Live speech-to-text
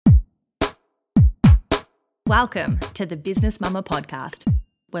Welcome to the Business Mama podcast,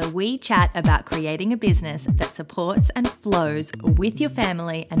 where we chat about creating a business that supports and flows with your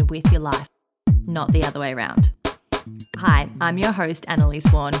family and with your life, not the other way around. Hi, I'm your host, Annalise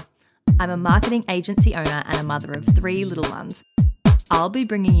Swan. I'm a marketing agency owner and a mother of 3 little ones. I'll be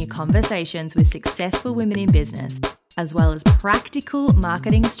bringing you conversations with successful women in business, as well as practical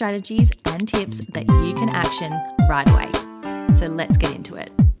marketing strategies and tips that you can action right away. So let's get into it.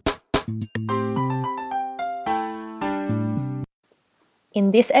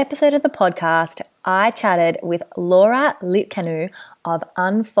 In this episode of the podcast, I chatted with Laura Litkanu of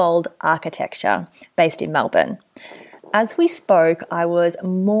Unfold Architecture, based in Melbourne. As we spoke, I was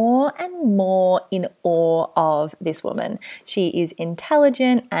more and more in awe of this woman. She is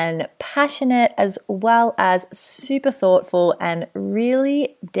intelligent and passionate, as well as super thoughtful and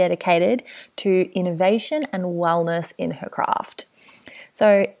really dedicated to innovation and wellness in her craft.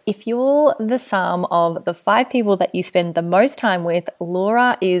 So if you're the sum of the 5 people that you spend the most time with,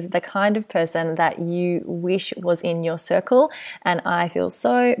 Laura is the kind of person that you wish was in your circle, and I feel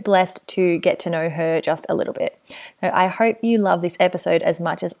so blessed to get to know her just a little bit. So I hope you love this episode as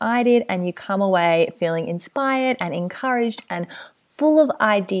much as I did, and you come away feeling inspired and encouraged and full of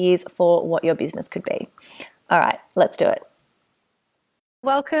ideas for what your business could be. All right, let's do it.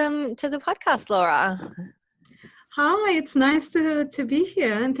 Welcome to the podcast, Laura. Hi, it's nice to be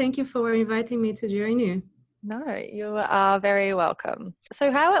here, and thank you for inviting me to join you. No, you are very welcome. So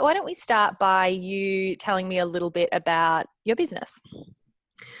why don't we start by you telling me a little bit about your business?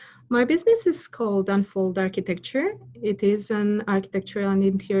 My business is called Unfold Architecture. It is an architectural and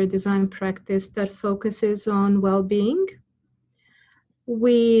interior design practice that focuses on well-being.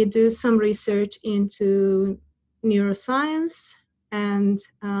 We do some research into neuroscience and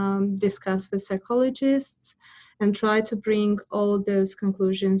discuss with psychologists and try to bring all those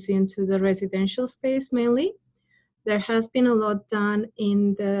conclusions into the residential space mainly. There has been a lot done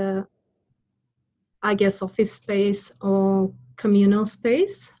in the, office space or communal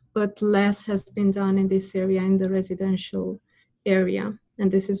space, but less has been done in this area, in the residential area.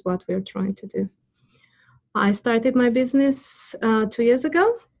 And this is what we're trying to do. I started my business 2 years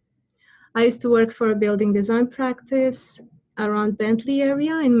ago. I used to work for a building design practice around Bentley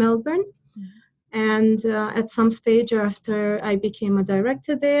area in Melbourne. And at some stage after I became a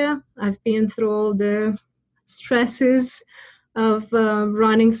director there, I've been through all the stresses of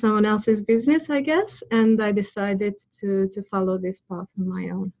running someone else's business, I guess, and I decided to follow this path on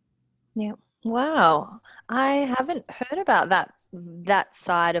my own. Yeah. Wow. I haven't heard about that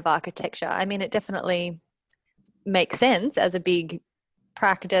side of architecture. I mean, it definitely makes sense as a big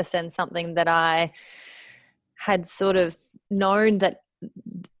practice and something that I had sort of known that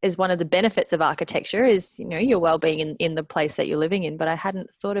is one of the benefits of architecture is, your well-being in the place that you're living in, but I hadn't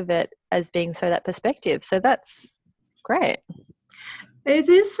thought of it as being so that perspective. So that's great. It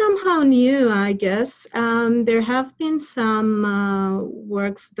is somehow new, I guess. There have been some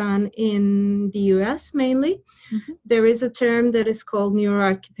works done in the US mainly. Mm-hmm. There is a term that is called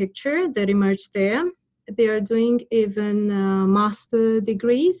neuroarchitecture that emerged there. They are doing even master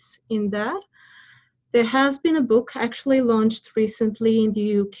degrees in that. There has been a book actually launched recently in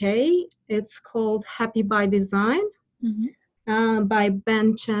the UK. It's called Happy by Design by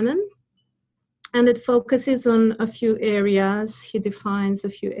Ben Channon. And it focuses on a few areas. He defines a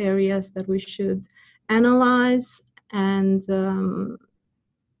few areas that we should analyze and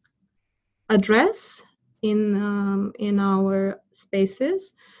address in our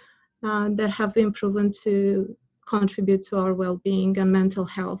spaces that have been proven to contribute to our well-being and mental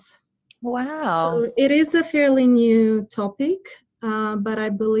health. Wow. So it is a fairly new topic, but I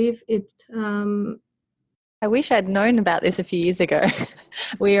believe it. I wish I'd known about this a few years ago.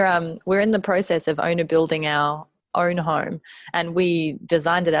 We're in the process of building our own home, and we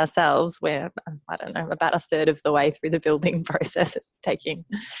designed it ourselves. We're, about a third of the way through the building process. It's taking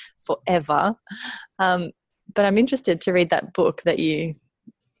forever. But I'm interested to read that book that you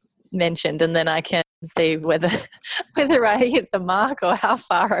mentioned, and then I can see whether I hit the mark or how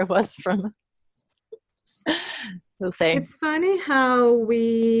far I was from. We'll see. It's funny how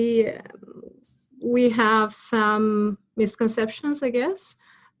we have some misconceptions, I guess,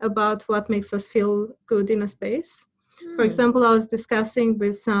 about what makes us feel good in a space. For example, I was discussing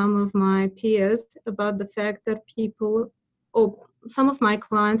with some of my peers about the fact that some of my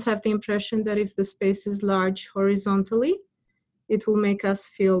clients have the impression that if the space is large horizontally, it will make us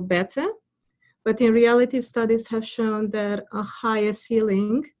feel better. But in reality, studies have shown that a higher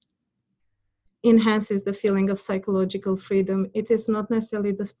ceiling enhances the feeling of psychological freedom. It is not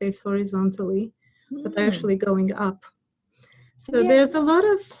necessarily the space horizontally, but actually going up. So there's a lot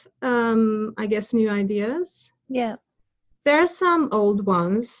of I guess, new ideas. Yeah. There are some old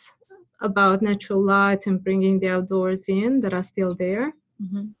ones about natural light and bringing the outdoors in that are still there,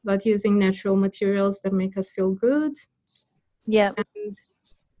 but using natural materials that make us feel good. Yeah. And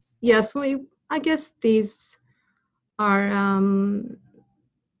yes, I guess these are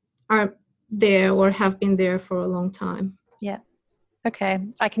there or have been there for a long time. Yeah. Okay.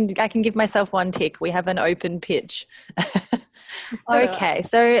 I can give myself one tick. We have an open pitch. Okay.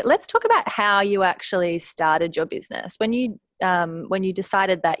 So let's talk about how you actually started your business. When you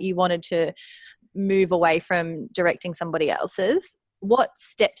decided that you wanted to move away from directing somebody else's, what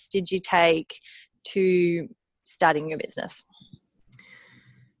steps did you take to starting your business?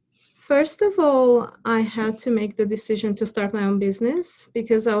 First of all, I had to make the decision to start my own business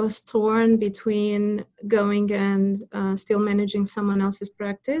because I was torn between going and still managing someone else's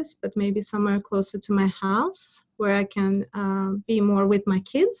practice, but maybe somewhere closer to my house where I can be more with my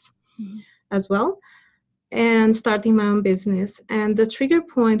kids as well, and starting my own business. And the trigger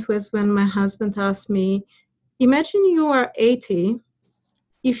point was when my husband asked me, imagine you are 80.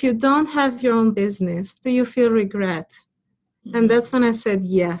 If you don't have your own business, do you feel regret? And that's when I said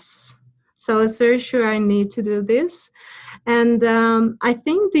yes. So I was very sure I need to do this. And I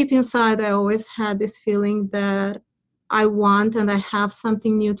think deep inside, I always had this feeling that I want and I have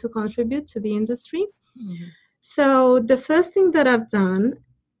something new to contribute to the industry. So the first thing that I've done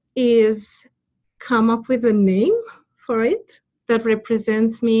is come up with a name for it that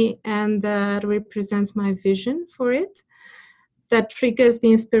represents me and that represents my vision for it, that triggers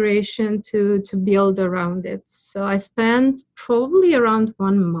the inspiration to build around it. So I spent probably around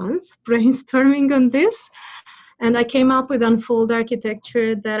 1 month brainstorming on this, and I came up with Unfold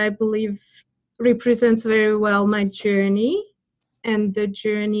Architecture that I believe represents very well my journey and the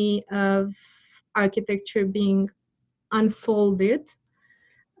journey of architecture being unfolded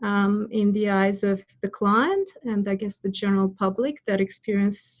in the eyes of the client and I guess the general public that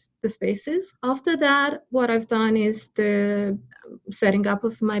experience the spaces. After that, what I've done is the setting up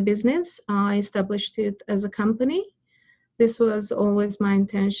of my business. I established it as a company. This was always my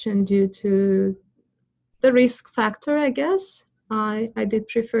intention due to the risk factor, I guess. I did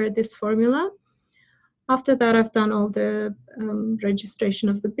prefer this formula. After that, I've done all the registration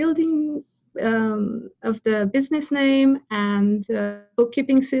of the building, of the business name and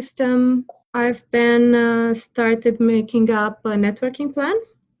bookkeeping system. I've then started making up a networking plan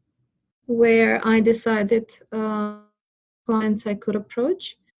where I decided clients I could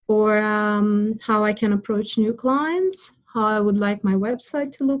approach or how I can approach new clients, how I would like my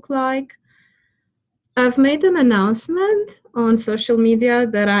website to look like. I've made an announcement on social media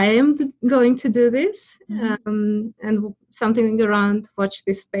that I am going to do this and something around watch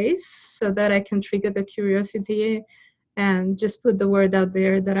this space so that I can trigger the curiosity and just put the word out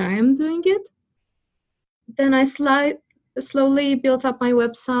there that I am doing it. Then I slowly built up my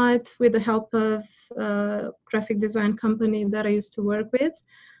website with the help of a graphic design company that I used to work with,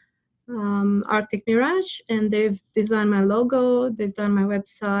 Arctic Mirage, and they've designed my logo, they've done my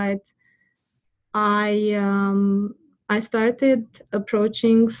website. I started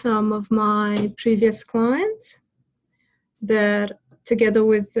approaching some of my previous clients that together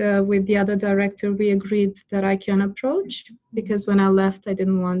with the other director, we agreed that I can approach because when I left, I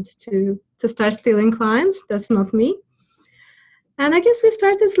didn't want to start stealing clients. That's not me. And I guess we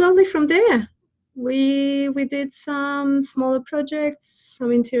started slowly from there. We did some smaller projects,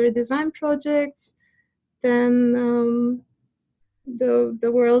 some interior design projects. Then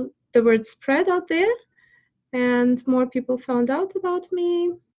the word spread out there and more people found out about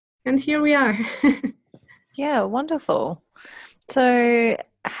me. And here we are. Yeah, wonderful. So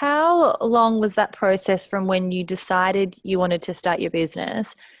how long was that process from when you decided you wanted to start your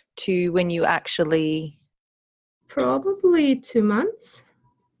business to when you actually... Probably 2 months.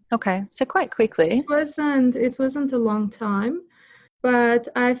 Okay, so quite quickly. It wasn't a long time, but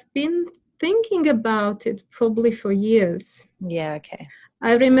I've been thinking about it probably for years. Yeah, okay.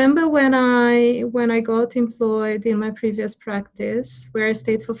 I remember when I got employed in my previous practice, where I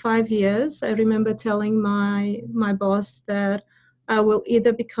stayed for 5 years, I remember telling my boss that I will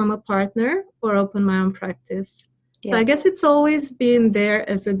either become a partner or open my own practice. Yeah. So I guess it's always been there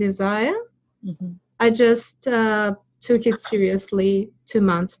as a desire. I just took it seriously 2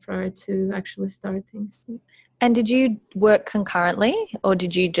 months prior to actually starting. And did you work concurrently or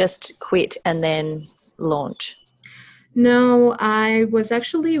did you just quit and then launch? No, I was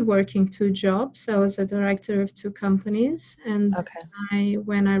actually working 2 jobs. I was a director of 2 companies. And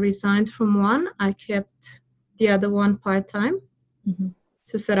when I resigned from one, I kept the other one part-time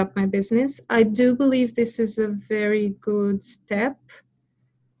to set up my business. I do believe this is a very good step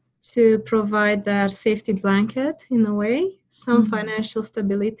to provide that safety blanket in a way, some financial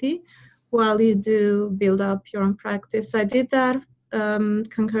stability while you do build up your own practice. I did that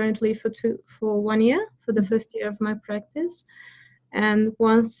concurrently for 1 year, for the first year of my practice. And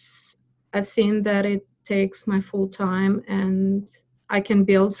once I've seen that it takes my full time and I can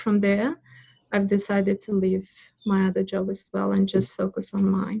build from there, I've decided to leave my other job as well and just focus on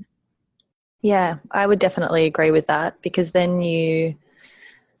mine. Yeah, I would definitely agree with that, because then you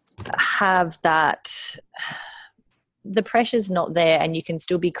have that, the pressure's not there and you can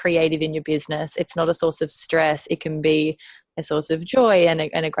still be creative in your business. It's not a source of stress. It can be a source of joy and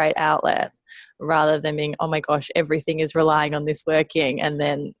a great outlet, rather than being, oh my gosh, everything is relying on this working and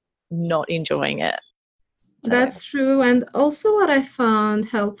then not enjoying it. So. That's true. And also what I found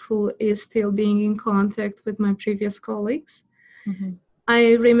helpful is still being in contact with my previous colleagues. Mm-hmm.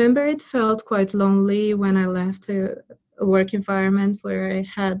 I remember it felt quite lonely when I left a work environment where I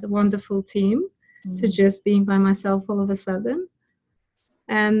had a wonderful team to just being by myself all of a sudden.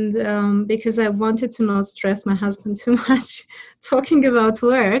 And because I wanted to not stress my husband too much talking about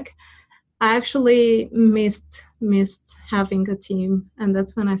work, I actually missed having a team. And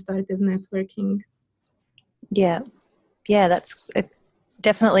that's when I started networking. Yeah, that's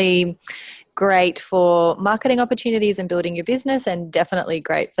definitely great for marketing opportunities and building your business, and definitely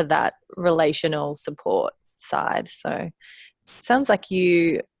great for that relational support side. So it sounds like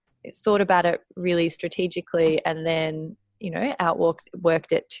you thought about it really strategically and then,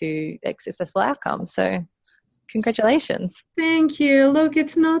 worked it to a successful outcome. So congratulations. Thank you. Look,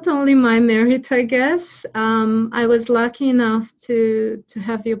 it's not only my merit, I guess. I was lucky enough to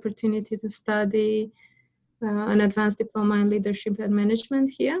have the opportunity to study an advanced diploma in leadership and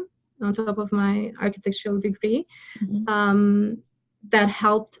management here on top of my architectural degree. That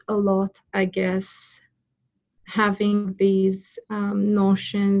helped a lot, I guess, having these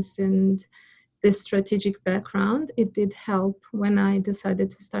notions and this strategic background. It did help when I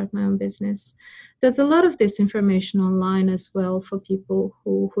decided to start my own business. There's a lot of this information online as well for people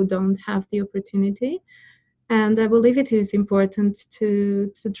who don't have the opportunity. And I believe it is important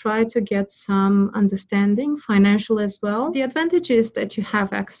to try to get some understanding, financial as well. The advantage is that you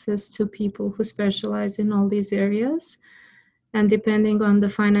have access to people who specialize in all these areas. And depending on the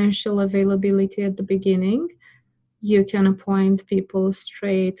financial availability at the beginning, you can appoint people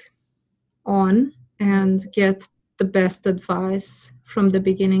straight on and get the best advice from the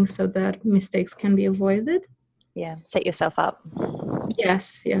beginning so that mistakes can be avoided. Yeah, set yourself up.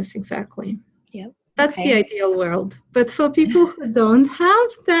 Yes, exactly. Yeah. That's the ideal world. But for people who don't have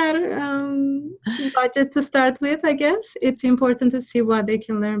that budget to start with, I guess, it's important to see what they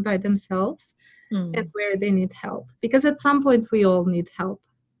can learn by themselves and where they need help. Because at some point, we all need help.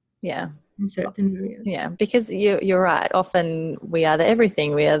 Yeah. In certain areas. Yeah, because you're right. Often we are the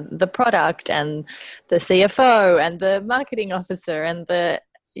everything. We are the product and the CFO and the marketing officer and the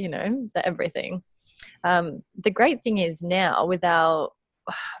everything. The great thing is now, with our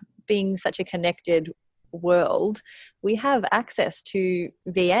being such a connected world, we have access to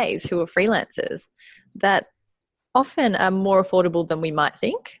VAs who are freelancers that often are more affordable than we might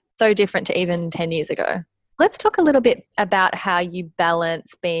think. So different to even 10 years ago. Let's talk a little bit about how you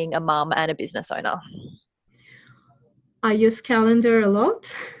balance being a mum and a business owner. I use calendar a lot.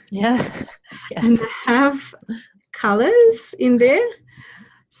 Yeah. Yes. And I have colors in there.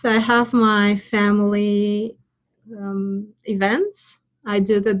 So I have my family events. I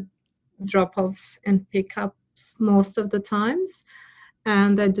do the drop-offs and pickups most of the times.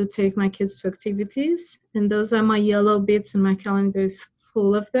 And I do take my kids to activities. And those are my yellow bits, and my calendar is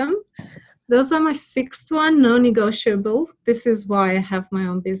full of them. Those are my fixed one, non-negotiable. This is why I have my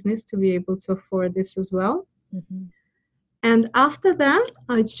own business, to be able to afford this as well. And after that,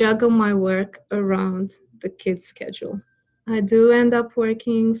 I juggle my work around the kids' schedule. I do end up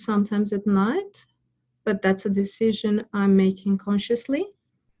working sometimes at night, but that's a decision I'm making consciously.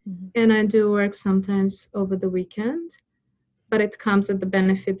 And I do work sometimes over the weekend, but it comes at the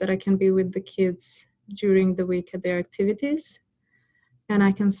benefit that I can be with the kids during the week at their activities. And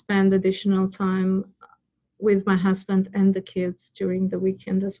I can spend additional time with my husband and the kids during the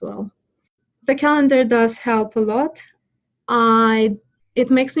weekend as well. The calendar does help a lot. It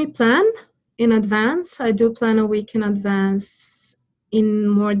makes me plan in advance. I do plan a week in advance in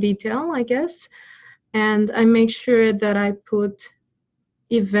more detail, I guess. And I make sure that I put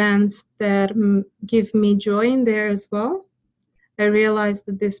events that give me joy in there as well. I realize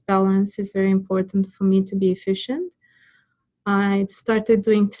that this balance is very important for me to be efficient. I started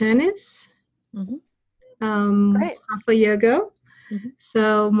doing tennis half a year ago.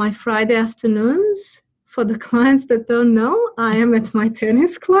 So my Friday afternoons for the clients that don't know, I am at my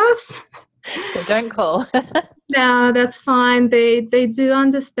tennis class. So don't call. No, that's fine. They do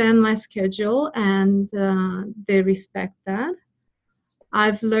understand my schedule, and they respect that.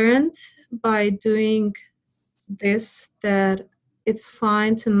 I've learned by doing this that it's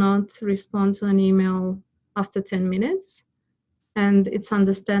fine to not respond to an email after 10 minutes. And it's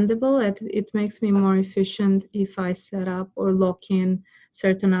understandable. It makes me more efficient if I set up or lock in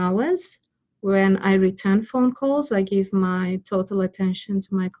certain hours. When I return phone calls, I give my total attention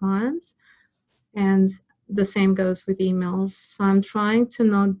to my clients. And the same goes with emails. So I'm trying to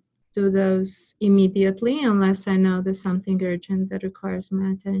not do those immediately unless I know there's something urgent that requires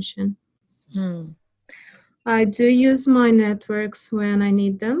my attention. I do use my networks when I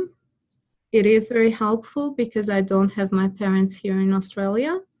need them. It is very helpful because I don't have my parents here in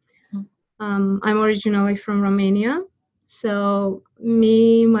Australia. I'm originally from Romania. So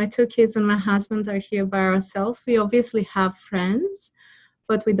me, my 2 kids, and my husband are here by ourselves. We obviously have friends,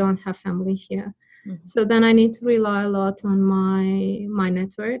 but we don't have family here. So then I need to rely a lot on my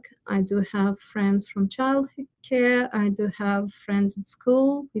network. I do have friends from childcare. I do have friends at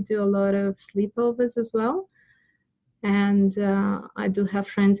school. We do a lot of sleepovers as well. And I do have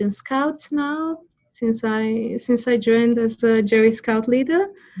friends in Scouts now since I joined as a Joey Scout leader.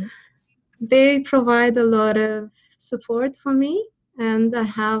 They provide a lot of support for me, and I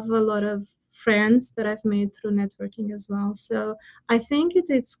have a lot of friends that I've made through networking as well. So I think it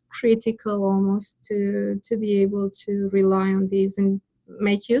is critical almost to be able to rely on these and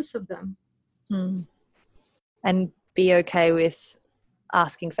make use of them. And be okay with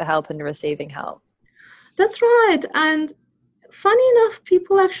asking for help and receiving help. That's right. And funny enough,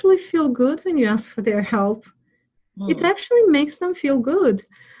 people actually feel good when you ask for their help. It actually makes them feel good.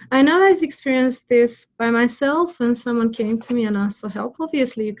 I know I've experienced this by myself when someone came to me and asked for help.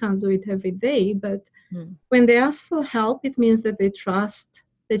 Obviously, you can't do it every day, but when they ask for help, it means that they trust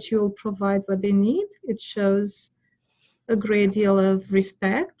that you will provide what they need. It shows a great deal of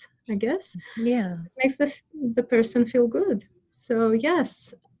respect, I guess. Yeah. It makes the person feel good. So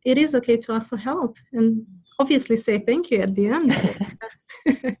yes, it is okay to ask for help and obviously say thank you at the end.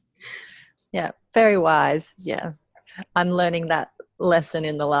 Yeah, very wise. Yeah. I'm learning that lesson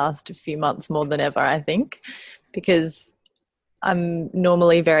in the last few months more than ever, I think, because I'm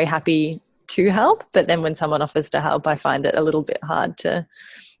normally very happy to help, but then when someone offers to help, I find it a little bit hard to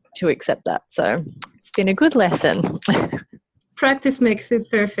accept that. So it's been a good lesson. Practice makes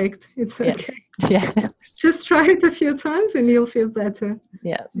it perfect. It's okay. Yeah. Just try it a few times and you'll feel better.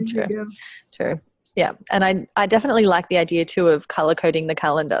 Yeah, true. Yeah, and I definitely like the idea too of color coding the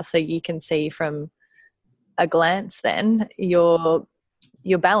calendar so you can see from a glance then your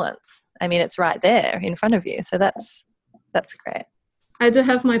balance. I mean, it's right there in front of you, so that's great. I do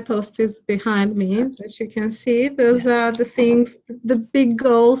have my post-its behind me that you can see. Those are the things, the big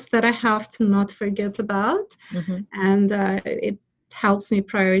goals that I have to not forget about, and it helps me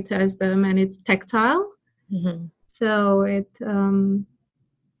prioritize them, and it's tactile, so it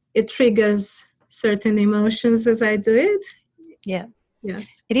triggers certain emotions as I do it. Yeah. Yes.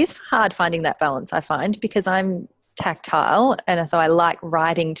 It is hard finding that balance, I find, because I'm tactile and so I like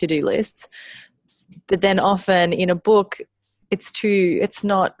writing to-do lists. But then often in a book, it's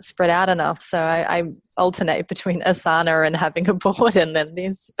not spread out enough. So I alternate between Asana and having a board and then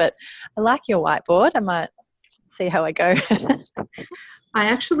this. But I like your whiteboard. I might see how I go. I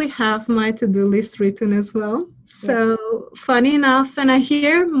actually have my to-do list written as well. So funny enough, and I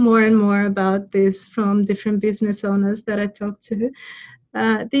hear more and more about this from different business owners that I talk to.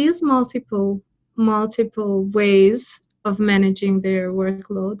 They use multiple ways of managing their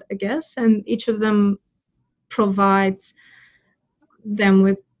workload, I guess, and each of them provides them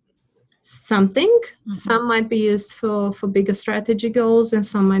with something. Some might be used for bigger strategy goals, and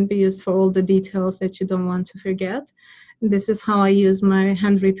some might be used for all the details that you don't want to forget. This is how I use my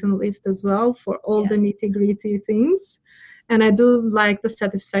handwritten list as well for all the nitty-gritty things. And I do like the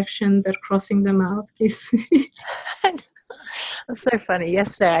satisfaction that crossing them out gives me. That's so funny.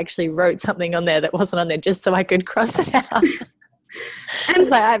 Yesterday I actually wrote something on there that wasn't on there just so I could cross it out. And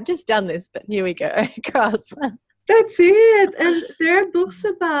like, I've just done this, but here we go. Cross. That's it. And there are books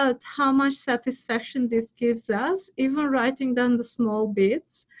about how much satisfaction this gives us, even writing down the small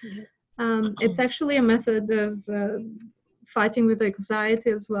bits. It's actually a method of fighting with anxiety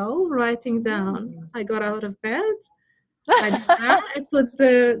as well, writing down, I got out of bed, I put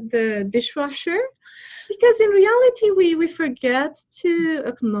the dishwasher, because in reality we forget to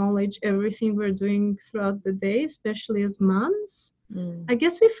acknowledge everything we're doing throughout the day, especially as moms. I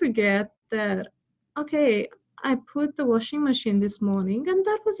guess we forget that, okay, I put the washing machine this morning and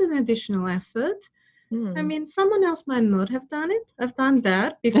that was an additional effort. I mean, someone else might not have done it. I've done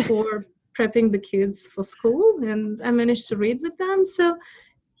that before prepping the kids for school, and I managed to read with them. So,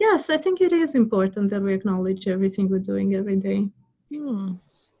 yes, I think it is important that we acknowledge everything we're doing every day.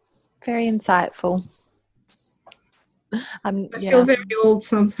 Very insightful. I feel very old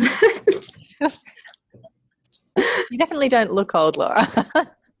sometimes. You definitely don't look old, Laura.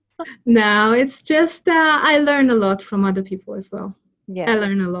 No, it's just I learn a lot from other people as well. Yeah. I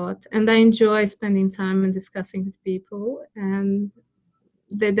learn a lot, and I enjoy spending time and discussing with people, and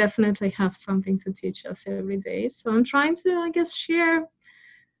they definitely have something to teach us every day. So I'm trying to, I guess, share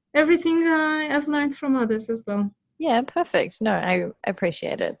everything I've learned from others as well. Yeah, perfect. No, I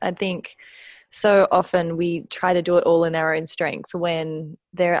appreciate it. I think so often we try to do it all in our own strength when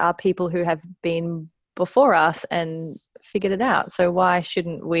there are people who have been before us and figured it out. So why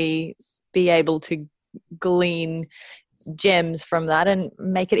shouldn't we be able to glean gems from that and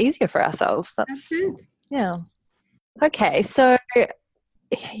make it easier for ourselves? That's it. Yeah. Okay, so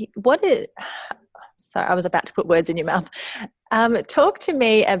sorry, I was about to put words in your mouth. Talk to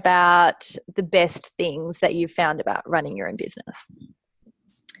me about the best things that you've found about running your own business.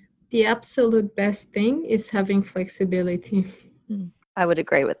 The absolute best thing is having flexibility. I would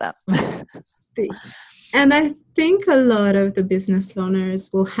agree with that. And I think a lot of the business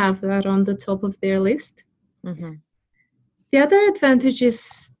owners will have that on the top of their list. Mm-hmm. The other advantage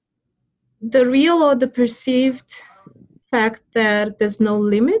is the real or the perceived fact that there's no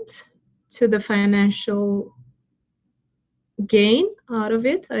limit to the financial gain out of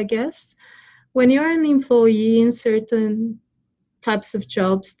it, I guess. When you're an employee in certain types of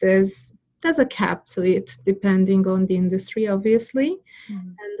jobs, there's a cap to it, depending on the industry, obviously,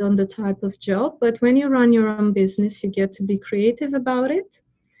 and on the type of job. But when you run your own business, you get to be creative about it.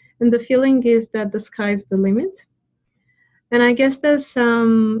 And the feeling is that the sky's the limit. And I guess there's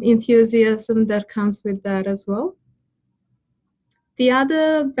some enthusiasm that comes with that as well. The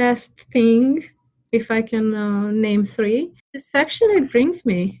other best thing, if I can name three, satisfaction it brings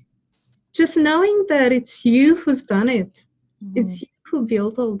me. Just knowing that it's you who's done it. It's you who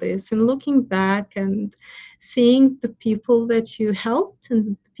built all this, and looking back and seeing the people that you helped and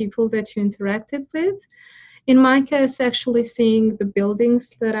the people that you interacted with. In my case, actually seeing the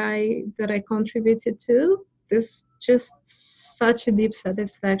buildings that I contributed to, this just such a deep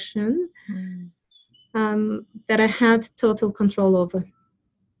satisfaction that I had total control over.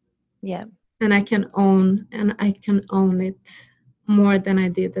 Yeah. And I can own it more than I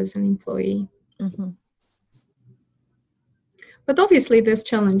did as an employee. Mm-hmm. But obviously there's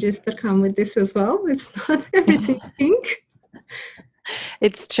challenges that come with this as well. It's not everything pink.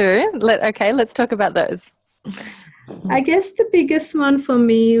 It's true. Let's talk about those. I guess the biggest one for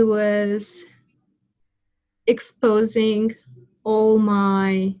me was exposing all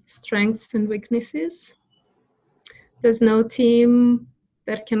my strengths and weaknesses. There's no team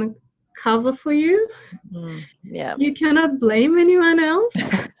that can cover for you. Yeah. You cannot blame anyone else.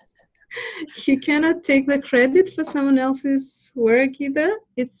 You cannot take the credit for someone else's work either.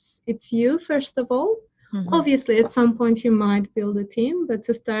 It's you, first of all. Mm-hmm. Obviously, at some point you might build a team, but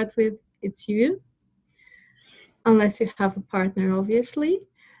to start with, it's you. Unless you have a partner, obviously.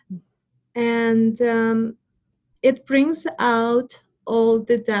 And it brings out all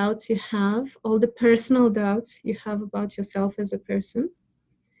the doubts you have, all the personal doubts you have about yourself as a person.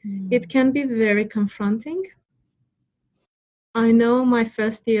 It can be very confronting. I know my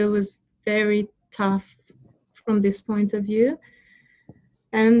first year was very tough from this point of view.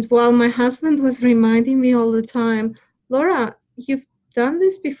 And while my husband was reminding me all the time, Laura, you've done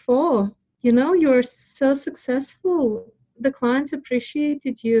this before. You know, you're so successful. The clients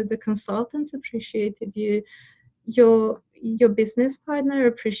appreciated you. The consultants appreciated you. Your business partner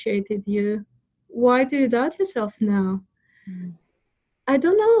appreciated you. Why do you doubt yourself now? I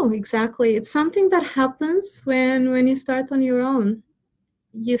don't know exactly. It's something that happens when you start on your own.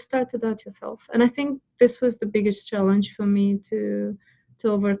 You start to doubt yourself. And I think this was the biggest challenge for me to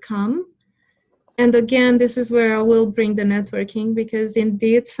overcome. And again, this is where I will bring the networking, because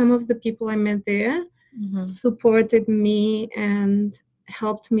indeed some of the people I met there supported me and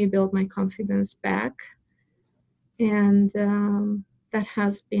helped me build my confidence back. And that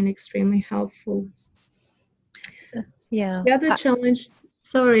has been extremely helpful. Yeah. The other challenge,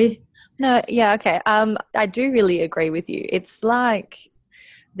 sorry. No, yeah, okay. I do really agree with you. It's like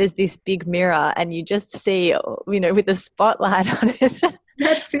there's this big mirror and you just see, with the spotlight on it.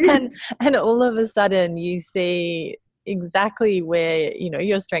 That's it. And all of a sudden you see exactly where,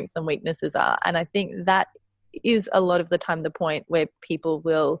 your strengths and weaknesses are. And I think that is a lot of the time the point where people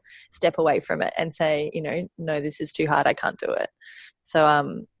will step away from it and say, no, this is too hard. I can't do it.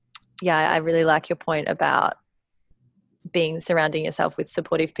 So, I really like your point about surrounding yourself with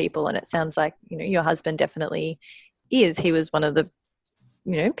supportive people. And it sounds like, your husband definitely is. He was one of the,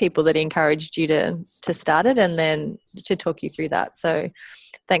 people that encouraged you to start it and then to talk you through that. So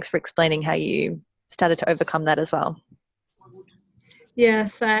thanks for explaining how you started to overcome that as well.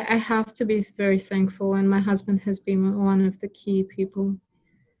 Yes, I have to be very thankful, and my husband has been one of the key people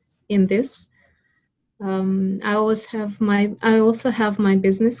in this. I also have my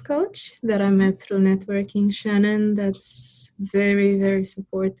business coach that I met through networking, Shannon, that's very, very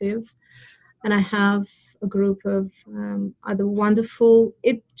supportive. And I have a group of other wonderful,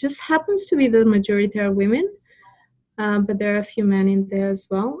 it just happens to be the majority are women, but there are a few men in there as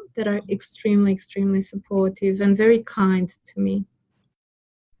well that are extremely, extremely supportive and very kind to me.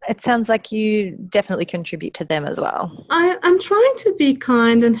 It sounds like you definitely contribute to them as well. I'm trying to be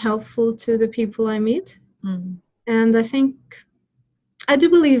kind and helpful to the people I meet. Mm. And I think I do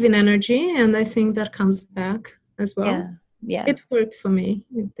believe in energy, and I think that comes back as well. Yeah. It worked for me.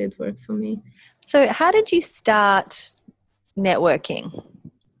 It did work for me. So how did you start networking?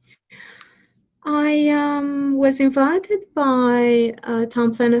 I was invited by a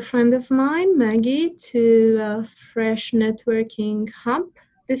town planner friend of mine, Maggie, to a Fresh Networking Hub.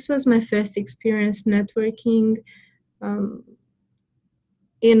 This was my first experience networking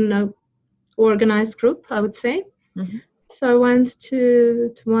in an organized group, I would say. Mm-hmm. So I went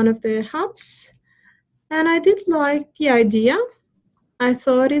to one of the hubs, and I did like the idea. I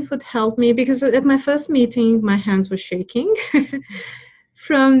thought it would help me because at my first meeting, my hands were shaking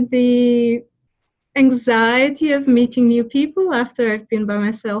from the anxiety of meeting new people after I've been by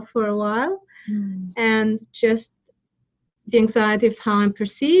myself for a while, and just the anxiety of how I'm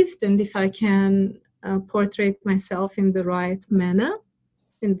perceived and if I can portray myself in the right manner,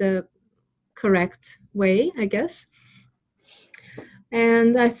 in the correct way, I guess.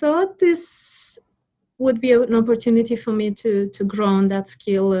 And I thought this would be an opportunity for me to grow on that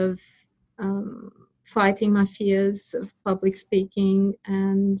skill of fighting my fears of public speaking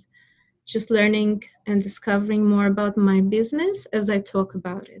and just learning and discovering more about my business as I talk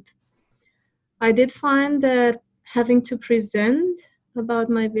about it. I did find that having to present about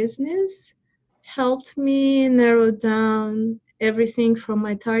my business helped me narrow down everything from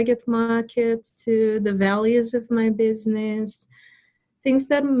my target market to the values of my business. Things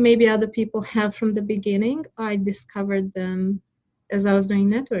that maybe other people have from the beginning, I discovered them as I was doing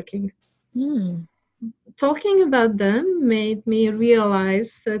networking. Talking about them made me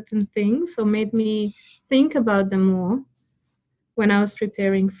realize certain things, or made me think about them more when I was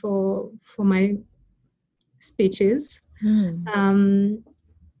preparing for my speeches.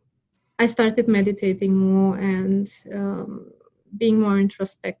 I started meditating more and being more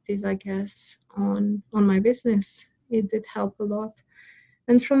introspective, I guess, on my business. It did help a lot.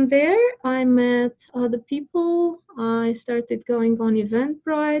 And from there, I met other people. I started going on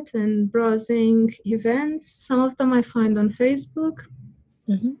Eventbrite and browsing events. Some of them I find on Facebook.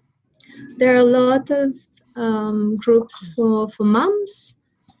 Mm-hmm. There are a lot of groups for moms,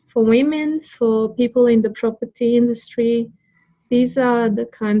 for women, for people in the property industry. These are the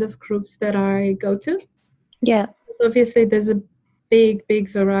kind of groups that I go to. Yeah. Obviously, there's a big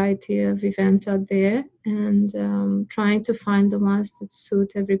variety of events out there, and trying to find the ones that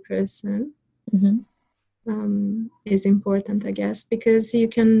suit every person is important, I guess, because you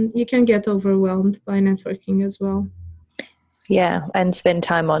can get overwhelmed by networking as well. Yeah, and spend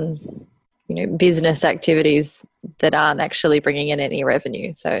time on business activities that aren't actually bringing in any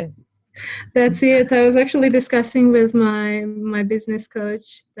revenue. So that's it. I was actually discussing with my business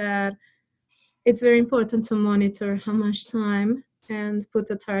coach that it's very important to monitor how much time and put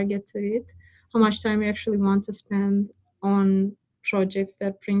a target to it, how much time you actually want to spend on projects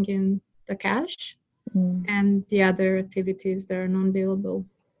that bring in the cash and the other activities that are non-billable.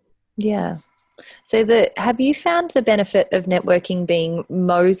 Yeah. So have you found the benefit of networking being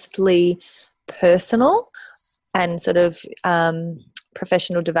mostly personal and sort of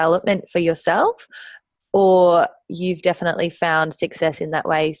professional development for yourself, or you've definitely found success in that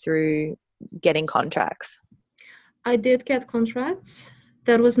way through getting contracts? I did get contracts.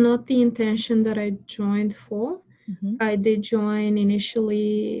 That was not the intention that I joined for. I did join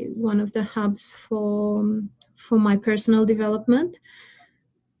initially one of the hubs for my personal development,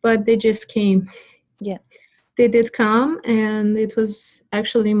 but they just came. Yeah. They did come, and it was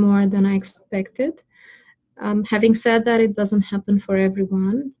actually more than I expected. Having said that, it doesn't happen for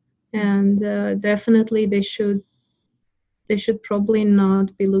everyone, and definitely they should probably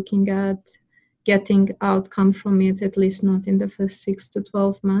not be looking at getting outcome from it, at least not in the first 6 to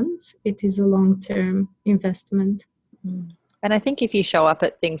 12 months. It is a long-term investment. And I think if you show up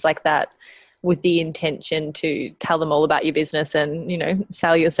at things like that with the intention to tell them all about your business and, you know,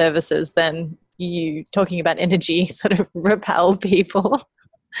 sell your services, then you talking about energy sort of repel people.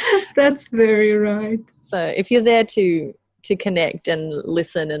 That's very right. So if you're there to connect and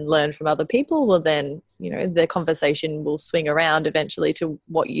listen and learn from other people, well then, you know, the conversation will swing around eventually to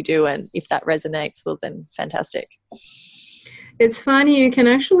what you do. And if that resonates, well then fantastic. It's funny, you can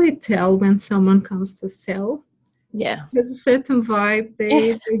actually tell when someone comes to sell. Yeah. There's a certain vibe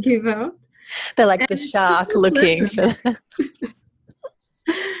they give out. They're like the shark looking for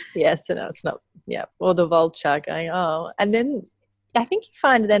yes, no, it's not. Yeah. Or the vulture going, oh. And then I think you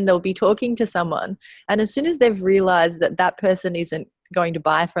find then they'll be talking to someone, and as soon as they've realized that that person isn't going to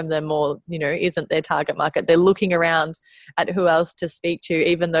buy from them or, you know, isn't their target market, they're looking around at who else to speak to,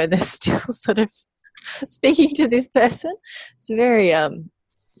 even though they're still sort of speaking to this person. It's very, I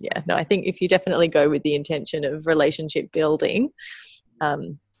think if you definitely go with the intention of relationship building,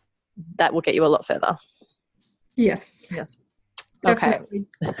 that will get you a lot further. Yes. Definitely.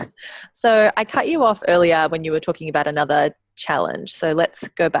 Okay. So I cut you off earlier when you were talking about another challenge. So let's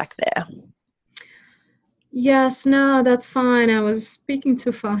go back there. Yes, no, that's fine. I was speaking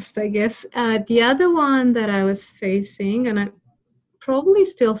too fast, I guess. The other one that I was facing, and I'm probably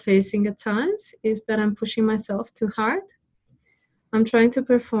still facing at times, is that I'm pushing myself too hard. I'm trying to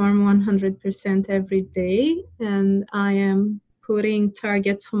perform 100% every day, and I am putting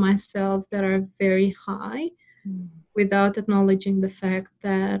targets for myself that are very high without acknowledging the fact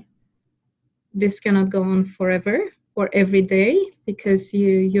that this cannot go on forever or every day, because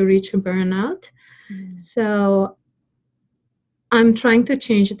you reach a burnout. So I'm trying to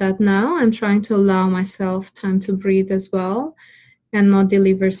change that now. I'm trying to allow myself time to breathe as well and not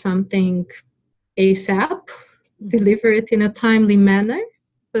deliver something ASAP, deliver it in a timely manner,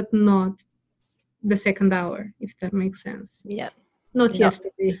 but not the second hour, if that makes sense. Yeah. Not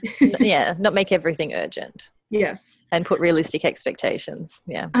yesterday. Not make everything urgent. Yes. And put realistic expectations.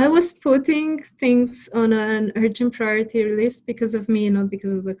 Yeah. I was putting things on an urgent priority list because of me, not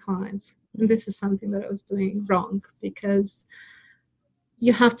because of the clients. And this is something that I was doing wrong, because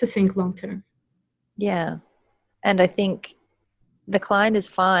you have to think long term. Yeah. And I think the client is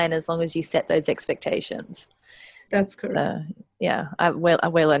fine as long as you set those expectations. That's correct.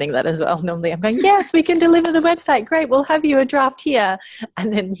 We're learning that as well. Normally I'm going, yes, we can deliver the website. Great. We'll have you a draft here.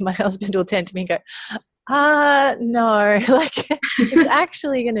 And then my husband will turn to me and go, no, like it's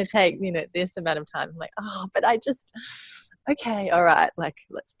actually going to take, you know, this amount of time. I'm like, but okay, all right. Like,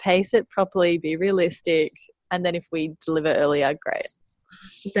 let's pace it properly, be realistic. And then if we deliver earlier, great.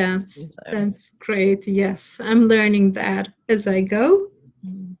 That's great. Yes. I'm learning that as I go.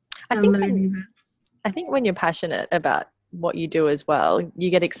 I think when you're passionate about what you do as well, you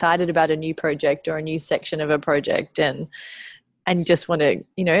get excited about a new project or a new section of a project and just want to,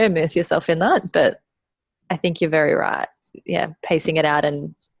 you know, immerse yourself in that. But I think you're very right. Yeah, pacing it out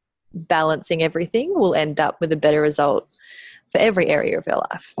and balancing everything will end up with a better result for every area of your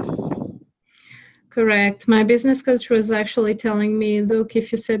life. Correct. My business coach was actually telling me, look,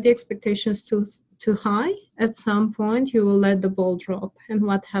 if you set the expectations too high, at some point you will let the ball drop. And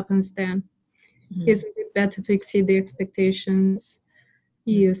what happens then? Isn't it better to exceed the expectations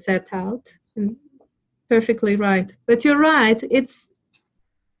you set out? And perfectly right. But you're right.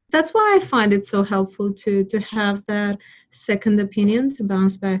 That's why I find it so helpful to have that second opinion, to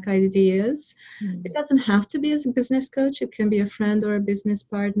bounce back ideas. It doesn't have to be as a business coach. It can be a friend or a business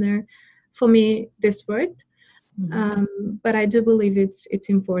partner. For me, this worked. But I do believe it's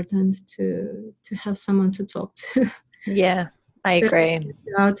important to have someone to talk to. Yeah, I agree.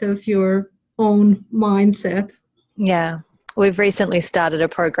 Out of your own mindset. Yeah. We've recently started a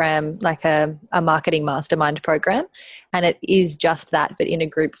program, like a marketing mastermind program, and it is just that, but in a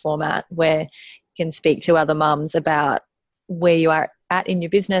group format where you can speak to other mums about where you are at in your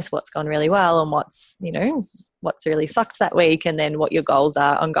business, what's gone really well and what's really sucked that week, and then what your goals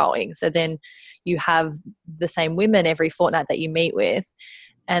are ongoing. So then you have the same women every fortnight that you meet with,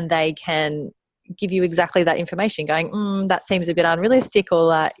 and they can give you exactly that information going, that seems a bit unrealistic,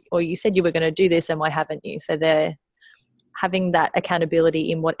 or you said you were going to do this and why haven't you? So they're having that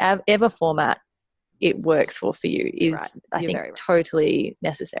accountability in whatever format it works for you is, right. I think, totally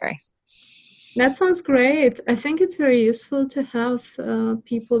necessary. That sounds great. I think it's very useful to have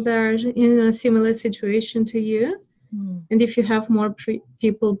people that are in a similar situation to you. And if you have more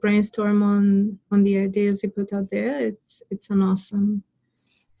people brainstorm on the ideas you put out there, it's an awesome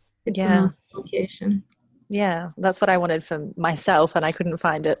occasion. Yeah, that's what I wanted for myself, and I couldn't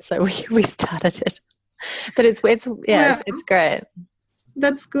find it, so we started it. But it's great.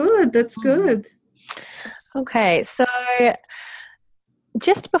 That's good. Okay, so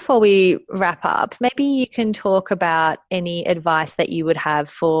just before we wrap up, maybe you can talk about any advice that you would have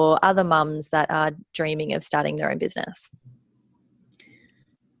for other mums that are dreaming of starting their own business.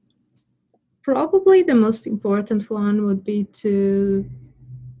 Probably the most important one would be to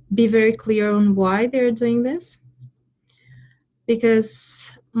be very clear on why they're doing this, because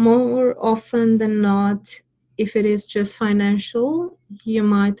more often than not, if it is just financial, you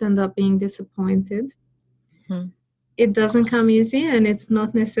might end up being disappointed. It doesn't come easy, and it's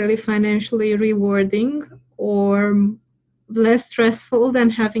not necessarily financially rewarding or less stressful than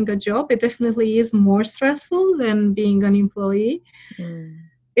having a job. It definitely is more stressful than being an employee.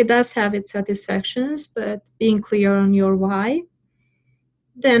 It does have its satisfactions, but being clear on your why,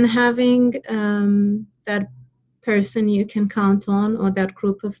 then having that person you can count on, or that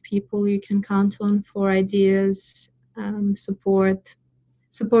group of people you can count on for ideas, support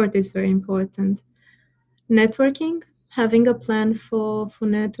is very important. Networking, having a plan for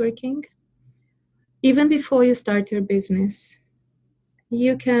networking. Even before you start your business,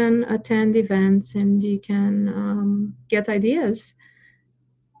 you can attend events and you can get ideas.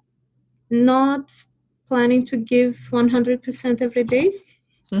 Not planning to give 100% every day.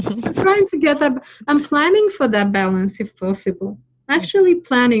 I'm planning for that balance if possible. Actually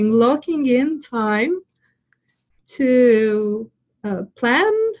planning, locking in time to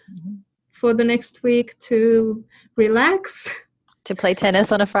plan for the next week, to relax. To play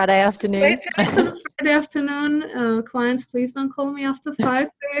tennis on a Friday afternoon. Clients, please don't call me after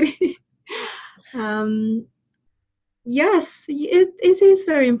 5:30. Yes, it is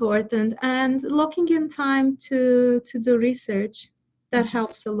very important. And locking in time to do research, that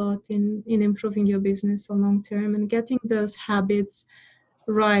helps a lot in improving your business on long term and getting those habits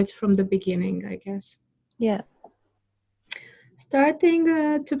right from the beginning, I guess. Yeah. Starting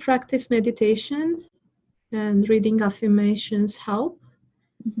to practice meditation and reading affirmations help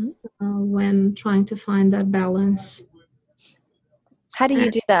when trying to find that balance. How do you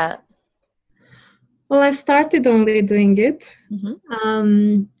do that? Well, I've started only doing it.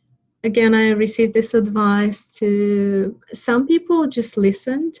 Again, I received this advice to some people just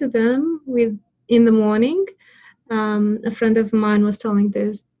listen to them in the morning. A friend of mine was telling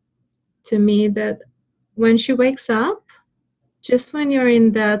this to me, that when she wakes up, just when you're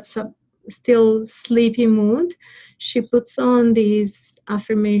in that still sleepy mood, she puts on these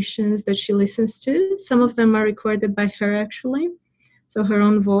affirmations that she listens to. Some of them are recorded by her actually, so her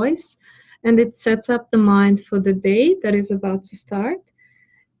own voice, and it sets up the mind for the day that is about to start.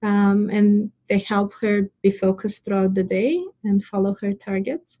 And they help her be focused throughout the day and follow her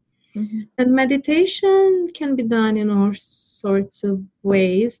targets. And meditation can be done in all sorts of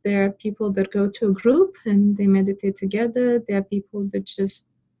ways. There are people that go to a group and they meditate together. There are people that just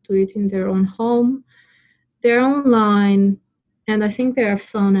do it in their own home. They're online, and I think there are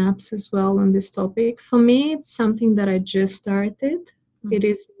phone apps as well on this topic. For me, it's something that I just started. It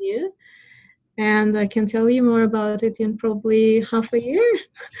is new, and I can tell you more about it in probably half a year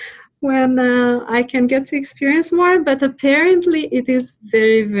when I can get to experience more, but apparently it is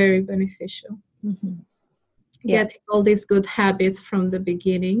very, very beneficial. Getting all these good habits from the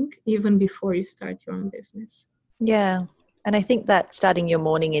beginning, even before you start your own business. Yeah. And I think that starting your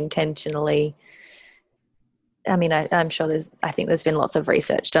morning intentionally, I mean, I'm sure I think there's been lots of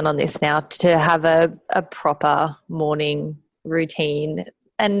research done on this now, to have a proper morning routine.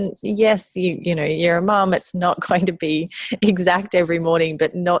 And yes, you know, you're a mum, it's not going to be exact every morning,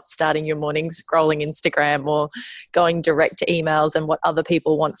 but not starting your morning scrolling Instagram or going direct to emails and what other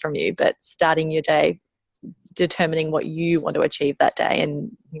people want from you, but starting your day determining what you want to achieve that day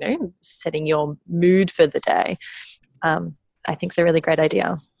and, you know, setting your mood for the day. I think it's a really great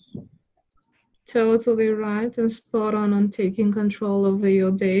idea. Totally right, and spot on taking control over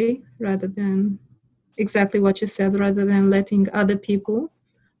your day, rather than exactly what you said, rather than letting other people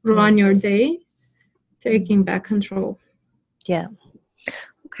run your day, taking back control. Yeah.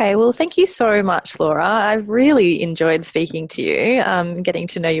 Okay, well, thank you so much, Laura. I really enjoyed speaking to you, getting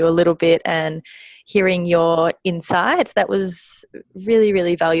to know you a little bit and hearing your insight. That was really,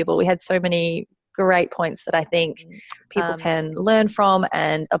 really valuable. We had so many great points that I think people can learn from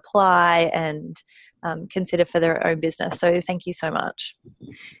and apply and consider for their own business. So thank you so much.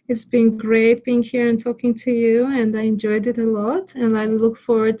 It's been great being here and talking to you, and I enjoyed it a lot, and I look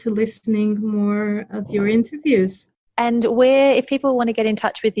forward to listening more of your interviews. And if people want to get in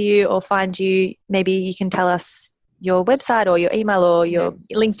touch with you or find you, maybe you can tell us your website or your email or your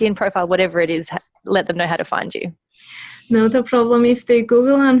LinkedIn profile, whatever it is, let them know how to find you. Not a problem. If they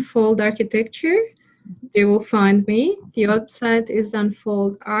Google Unfold Architecture, they will find me. The website is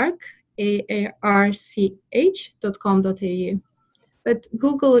Unfold Arc, laarch.com.au. But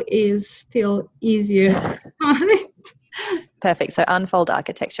Google is still easier to find. Perfect. So Unfold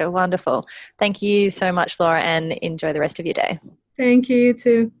Architecture. Wonderful. Thank you so much, Laura, and enjoy the rest of your day. Thank you, you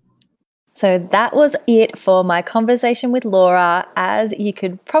too. So that was it for my conversation with Laura. As you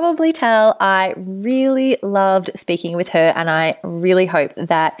could probably tell, I really loved speaking with her, and I really hope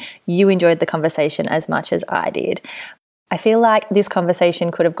that you enjoyed the conversation as much as I did. I feel like this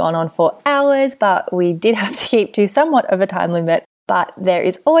conversation could have gone on for hours, but we did have to keep to somewhat of a time limit, but there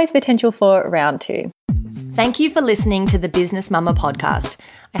is always potential for round 2. Thank you for listening to the Business Mama podcast.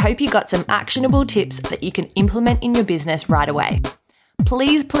 I hope you got some actionable tips that you can implement in your business right away.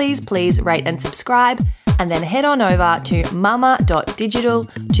 Please, please, please rate and subscribe, and then head on over to mama.digital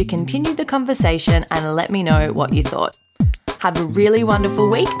to continue the conversation and let me know what you thought. Have a really wonderful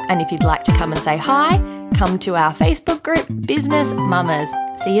week, and if you'd like to come and say hi, come to our Facebook group, Business Mamas.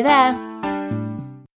 See you there.